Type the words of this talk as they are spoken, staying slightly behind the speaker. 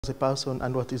as a person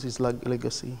and what is his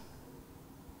legacy.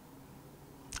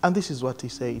 And this is what he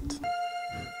said.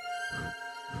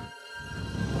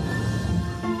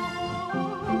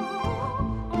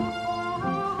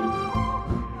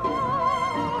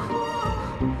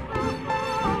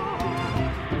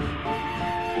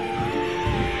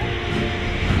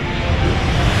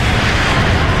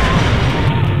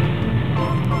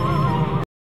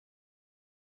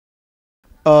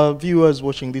 Viewers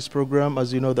watching this program,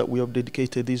 as you know that we have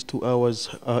dedicated these 2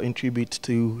 hours in tribute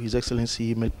to His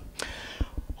Excellency,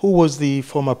 who was the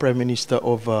former Prime Minister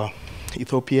of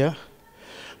Ethiopia.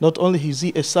 Not only is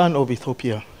he a son of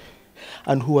Ethiopia,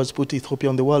 and who has put Ethiopia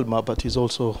on the world map, but he's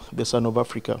also the son of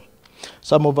Africa.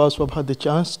 Some of us who have had the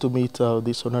chance to meet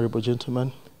this honorable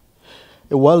gentleman,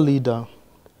 a world leader,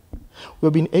 we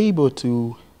have been able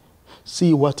to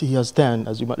see what he has done.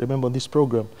 As you might remember on this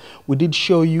program, we did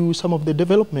show you some of the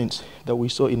developments that we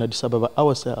saw in Addis Ababa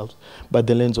ourselves by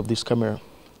the lens of this camera.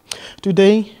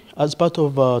 Today, as part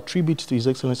of our tribute to His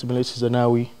Excellency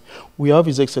Zenawi, we have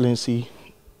His Excellency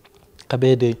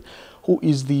Kabede, who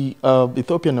is the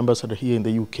Ethiopian ambassador here in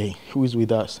the UK, who is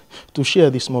with us to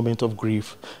share this moment of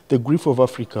grief, the grief of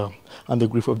Africa and the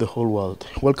grief of the whole world.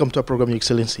 Welcome to our program, Your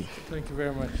Excellency. Thank you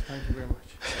very much. Thank you very much.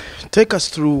 Take us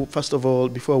through, first of all,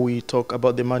 before we talk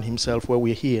about the man himself, where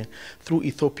we're here, through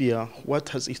Ethiopia. What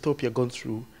has Ethiopia gone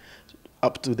through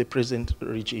up to the present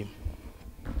regime?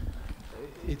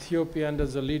 Ethiopia, under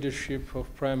the leadership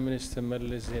of Prime Minister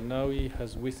Zenawi,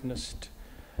 has witnessed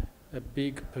a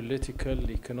big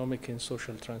political, economic, and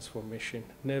social transformation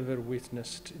never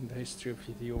witnessed in the history of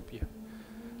Ethiopia.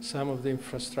 Some of the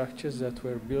infrastructures that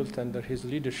were built under his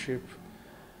leadership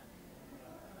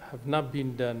have not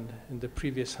been done in the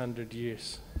previous 100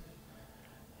 years.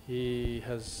 He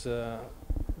has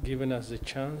given us a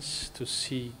chance to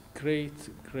see great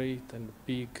and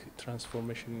big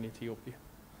transformation in Ethiopia.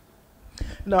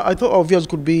 Now, I thought our viewers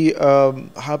could be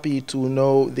happy to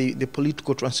know the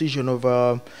political transition of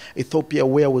Ethiopia.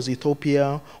 Where was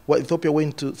Ethiopia? What Ethiopia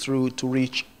went through to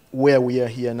reach where we are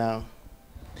here now?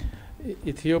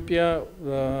 Ethiopia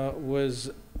was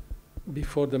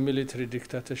before the military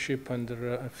dictatorship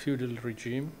under a feudal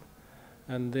regime,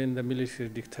 and then the military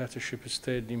dictatorship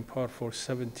stayed in power for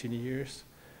 17 years,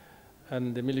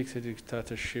 and the military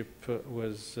dictatorship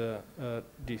was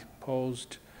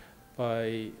deposed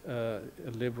by a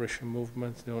liberation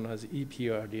movement known as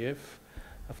EPRDF.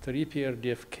 After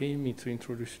EPRDF came to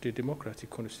introduce the democratic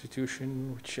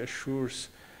constitution, which assures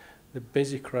the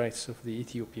basic rights of the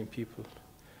Ethiopian people,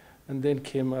 and then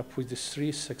came up with the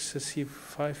 3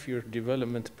 successive 5-year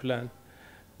development plan,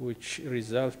 which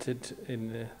resulted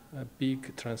in a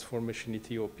big transformation in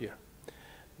Ethiopia.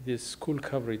 The school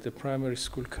coverage, the primary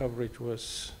school coverage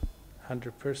was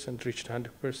 100%, reached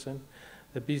 100%.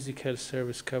 The basic health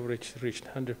service coverage reached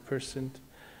 100%.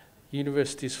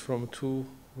 Universities from 2,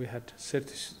 we had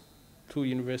 32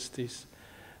 universities.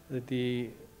 The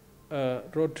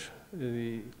road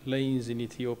lanes in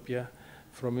Ethiopia,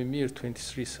 from a mere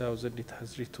 23,000, it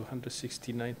has reached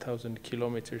 269,000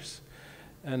 kilometers.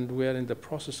 And we are in the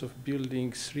process of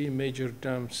building 3 major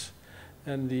dams.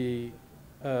 And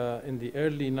in the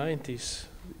early 90s,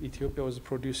 Ethiopia was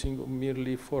producing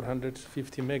merely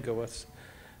 450 megawatts.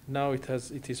 Now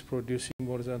it is producing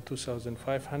more than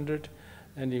 2,500.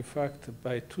 And in fact,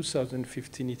 by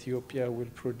 2015, Ethiopia will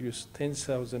produce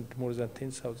more than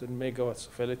 10,000 megawatts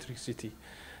of electricity.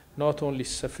 Not only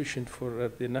sufficient for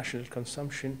the national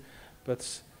consumption,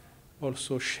 but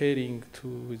also sharing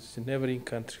with the neighboring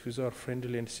countries, with our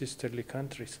friendly and sisterly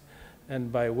countries.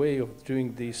 And by way of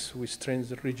doing this, we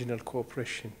strengthen regional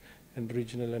cooperation and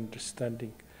regional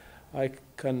understanding. I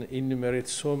can enumerate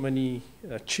so many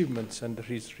achievements under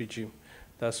his regime.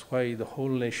 That's why the whole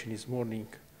nation is mourning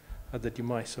at the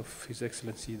demise of His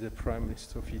Excellency, the Prime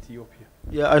Minister of Ethiopia.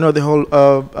 Yeah, I know the whole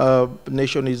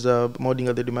nation is mourning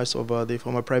at the demise of the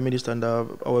former Prime Minister, and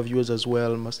our viewers as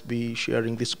well must be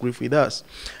sharing this grief with us.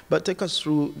 But take us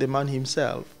through the man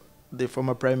himself, the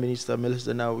former Prime Minister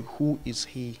Zenawi. Who is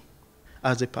he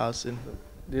as a person?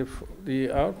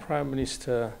 Our Prime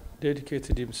Minister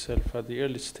dedicated himself at the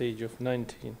early stage of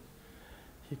 19.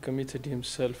 He committed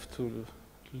himself to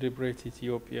liberate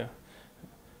Ethiopian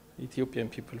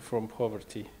people from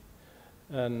poverty,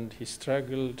 and he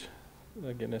struggled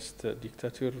against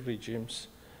dictatorial regimes,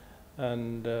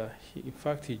 and in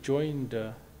fact he joined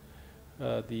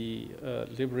the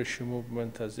liberation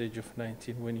movement at the age of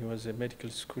 19 when he was a medical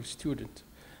school student.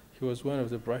 He was one of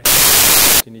the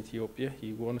brightest in Ethiopia.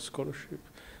 He won a scholarship,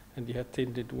 and he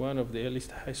attended one of the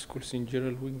earliest high schools in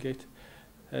General Wingate,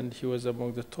 and he was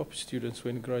among the top students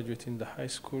when graduating the high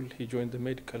school. He joined the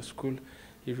medical school.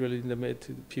 usually the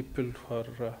people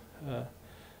who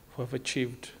have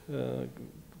achieved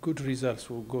good results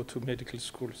will go to medical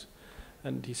schools,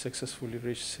 and he successfully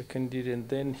reached second year, and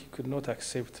then he could not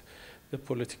accept the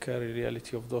political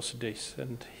reality of those days,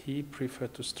 and he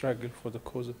preferred to struggle for the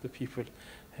cause of the people,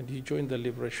 and he joined the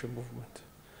liberation movement.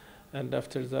 And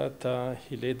after that,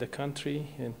 he led the country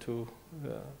into,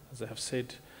 as I have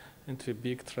said, into a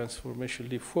big transformation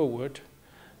leap forward,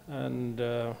 and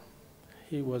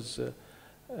he was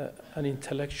an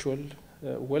intellectual,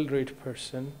 well-read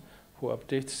person who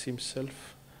updates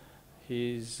himself.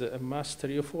 He's a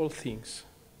mastery of all things,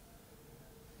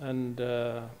 and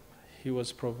he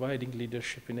was providing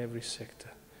leadership in every sector.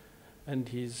 And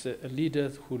he's a leader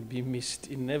who will be missed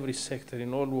in every sector,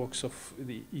 in all walks of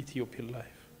the Ethiopian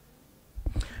life.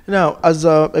 Now, as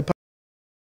a